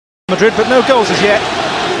Madrid, but no goals as yet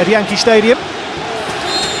at Yankee Stadium.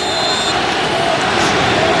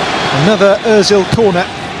 Another Özil corner.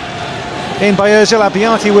 In by Özil.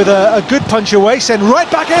 Abiati with a good punch away, sent right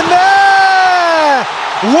back in there!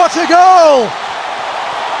 What a goal!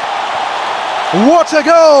 What a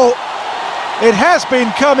goal! It has been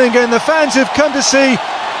coming, and the fans who've come to see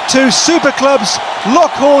two super clubs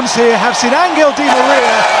lock horns here have seen Angel Di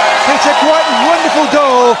Maria hit a quite wonderful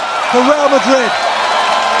goal for Real Madrid.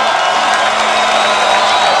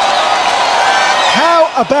 How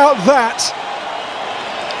about that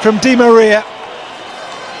from Di Maria?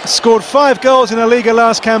 Scored 5 goals in a Liga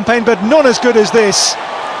last campaign, but none as good as this.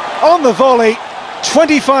 On the volley,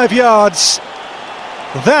 25 yards.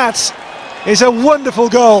 That is a wonderful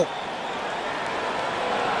goal.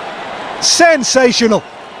 Sensational.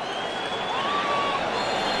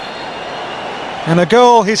 And a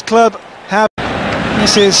goal his club have.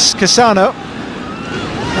 This is Cassano.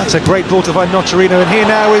 That's a great ball to find Nocerino, and here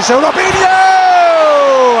now is Robinho!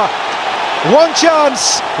 One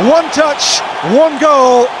chance, one touch, one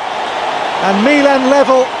goal, and Milan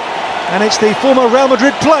level, and it's the former Real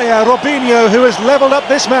Madrid player, Robinho, who has levelled up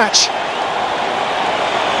this match.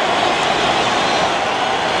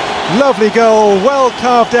 Lovely goal, well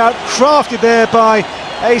carved out, crafted there by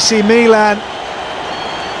AC Milan.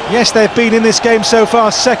 Yes, they've been in this game so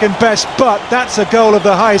far second best, but that's a goal of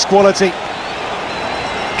the highest quality.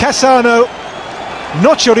 Cassano,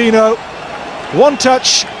 Nocerino, one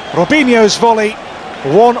touch, Robinho's volley,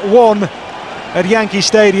 1-1 at Yankee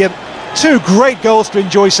Stadium. Two great goals to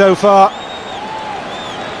enjoy so far.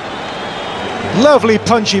 Lovely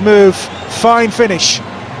punchy move, fine finish.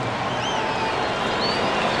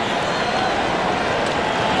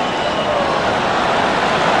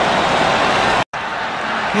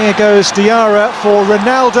 Here goes Diarra for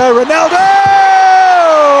Ronaldo. Ronaldo!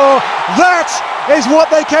 That is what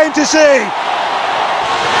they came to see.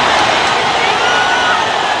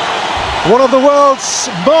 One of the world's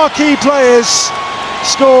marquee players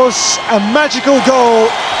scores a magical goal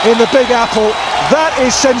in the Big Apple. That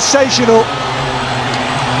is sensational.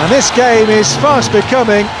 And this game is fast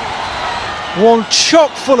becoming one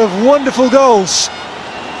chock full of wonderful goals.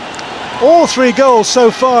 All 3 goals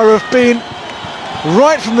so far have been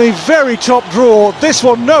right from the very top draw. This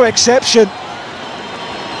one no exception.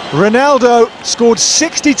 Ronaldo scored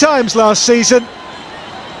 60 times last season.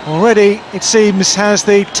 Already, it seems, has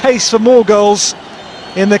the taste for more goals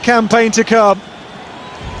in the campaign to come.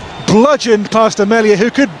 Bludgeoned past Amelia, who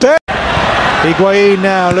could bear. Higuain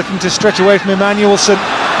now looking to stretch away from Emmanuelson.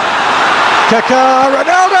 Kaká,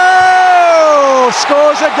 Ronaldo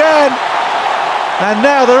scores again, and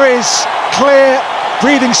now there is clear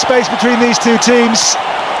breathing space between these two teams.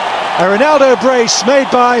 A Ronaldo brace made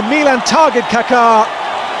by Milan target Kaká,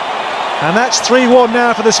 and that's 3-1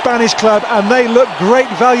 now for the Spanish club, and they look great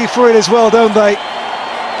value for it as well, don't they?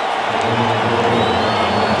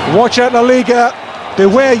 Watch out La Liga,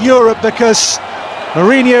 beware Europe, because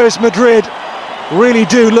Mourinho's Madrid really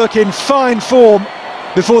do look in fine form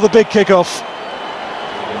before the big kick-off.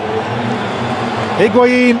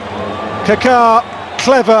 Higuain, Kaká,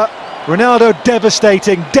 clever, Ronaldo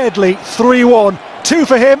devastating, deadly, 3-1, 2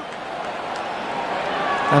 for him.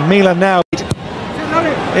 And Milan now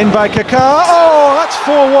in by Kaká, oh, that's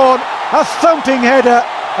 4-1, a thumping header,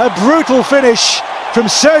 a brutal finish from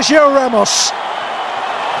Sergio Ramos.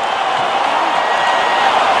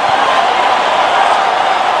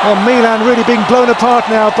 Well, Milan really being blown apart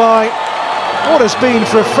now by what has been,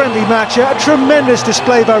 for a friendly match, a tremendous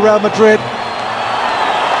display by Real Madrid.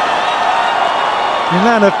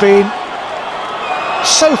 Milan have been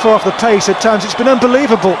so far off the pace at times, it's been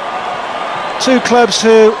unbelievable. Two clubs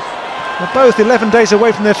who are both 11 days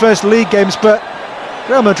away from their first league games, but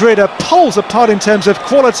Real Madrid are poles apart in terms of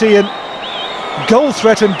quality and goal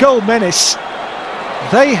threat and goal menace.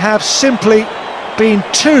 They have simply been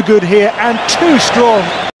too good here and too strong.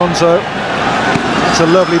 Alonso, that's a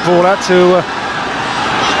lovely ball out to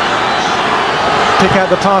pick out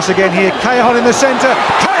the pass again here. Callejon in the centre.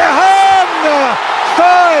 Callejon!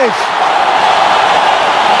 5!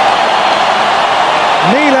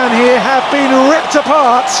 Milan here have been ripped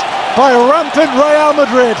apart by rampant Real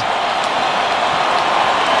Madrid.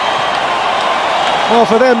 Well,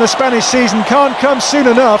 for them the Spanish season can't come soon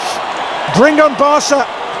enough. Bring on Barca.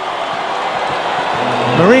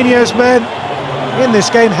 Mourinho's men in this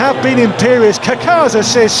game have been imperious. Kaká's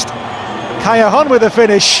assist, Callejon with a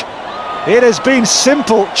finish. It has been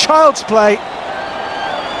simple, child's play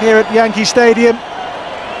here at Yankee Stadium.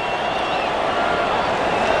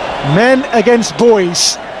 Men against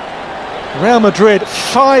boys. Real Madrid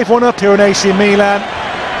 5-1 up here on AC Milan.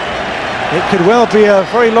 It could well be a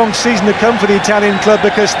very long season to come for the Italian club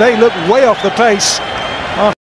because they look way off the pace.